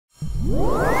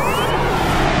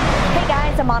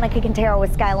I'm Monica Quintero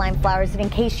with Skyline Flowers, and in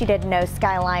case you didn't know,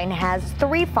 Skyline has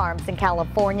 3 farms in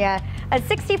California, a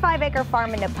 65-acre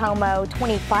farm in Napomo,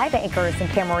 25 acres in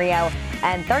Camarillo,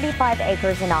 and 35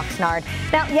 acres in Oxnard.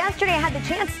 Now, yesterday I had the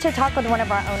chance to talk with one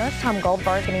of our owners, Tom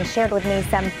Goldberg, and he shared with me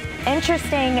some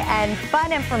interesting and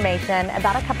fun information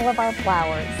about a couple of our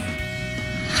flowers.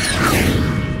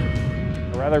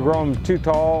 I'd rather grow them too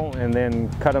tall and then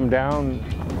cut them down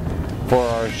for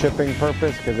our shipping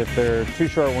purpose, because if they're too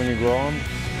short when you grow them,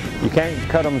 you can't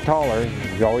cut them taller,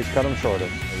 you always cut them shorter.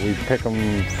 We pick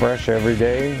them fresh every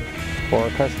day for our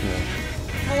customers.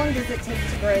 How long does it take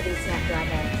to grow these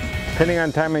Snapdragons? Depending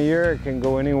on time of year, it can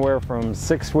go anywhere from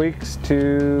 6 weeks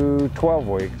to 12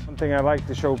 weeks. One thing I like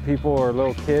to show people or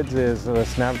little kids is the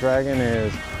Snapdragon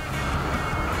is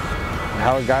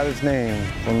how it got its name,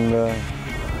 from the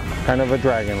kind of a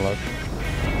dragon look.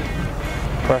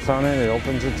 Press on it, it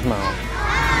opens its mouth.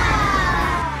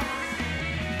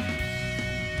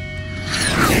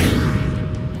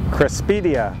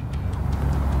 Craspedia.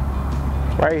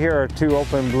 Right here are 2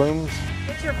 open blooms.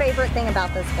 What's your favorite thing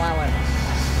about this flower?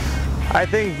 I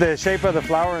think the shape of the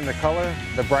flower and the color,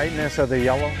 the brightness of the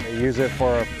yellow. They use it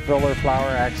for a filler flower,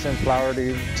 accent flower,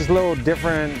 just a little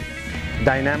different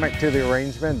dynamic to the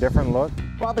arrangement, different look.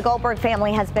 Well, the Goldberg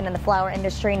family has been in the flower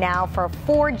industry now for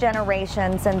 4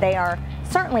 generations, and they are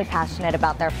certainly passionate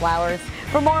about their flowers.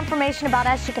 For more information about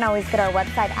us, you can always get our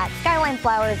website at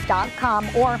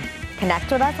skylineflowers.com or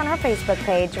connect with us on our Facebook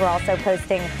page. We're also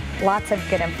posting lots of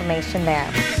good information there.